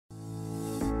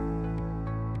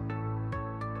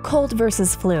Cold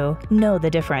versus flu, know the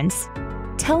difference.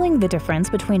 Telling the difference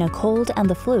between a cold and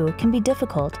the flu can be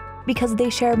difficult because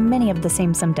they share many of the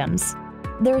same symptoms.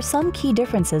 There are some key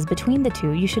differences between the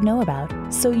two you should know about,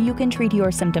 so you can treat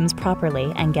your symptoms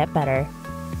properly and get better.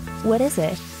 What is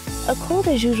it? A cold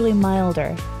is usually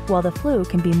milder, while the flu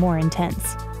can be more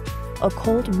intense. A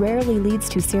cold rarely leads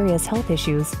to serious health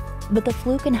issues, but the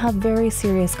flu can have very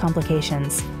serious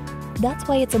complications. That's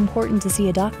why it's important to see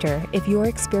a doctor if you're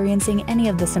experiencing any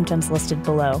of the symptoms listed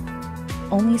below.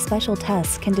 Only special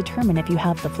tests can determine if you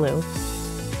have the flu.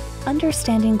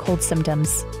 Understanding cold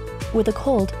symptoms. With a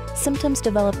cold, symptoms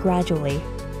develop gradually.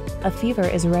 A fever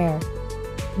is rare.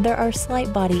 There are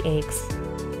slight body aches.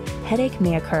 Headache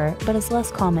may occur, but is less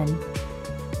common.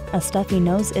 A stuffy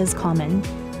nose is common.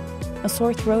 A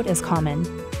sore throat is common.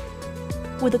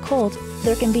 With a cold,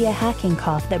 there can be a hacking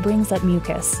cough that brings up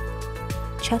mucus.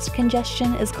 Chest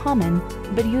congestion is common,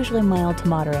 but usually mild to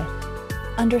moderate.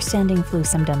 Understanding flu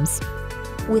symptoms.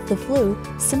 With the flu,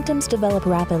 symptoms develop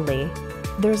rapidly.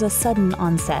 There's a sudden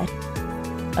onset.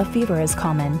 A fever is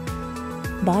common.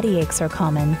 Body aches are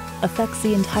common, affects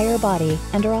the entire body,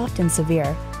 and are often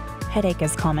severe. Headache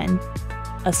is common.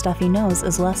 A stuffy nose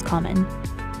is less common.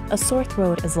 A sore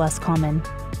throat is less common.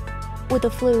 With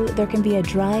the flu, there can be a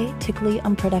dry, tickly,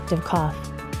 unproductive cough.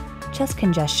 Chest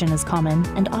congestion is common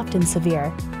and often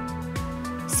severe.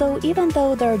 So even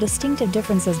though there are distinctive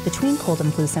differences between cold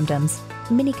and flu symptoms,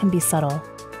 many can be subtle.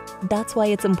 That's why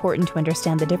it's important to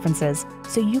understand the differences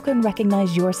so you can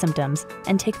recognize your symptoms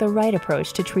and take the right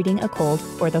approach to treating a cold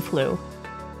or the flu.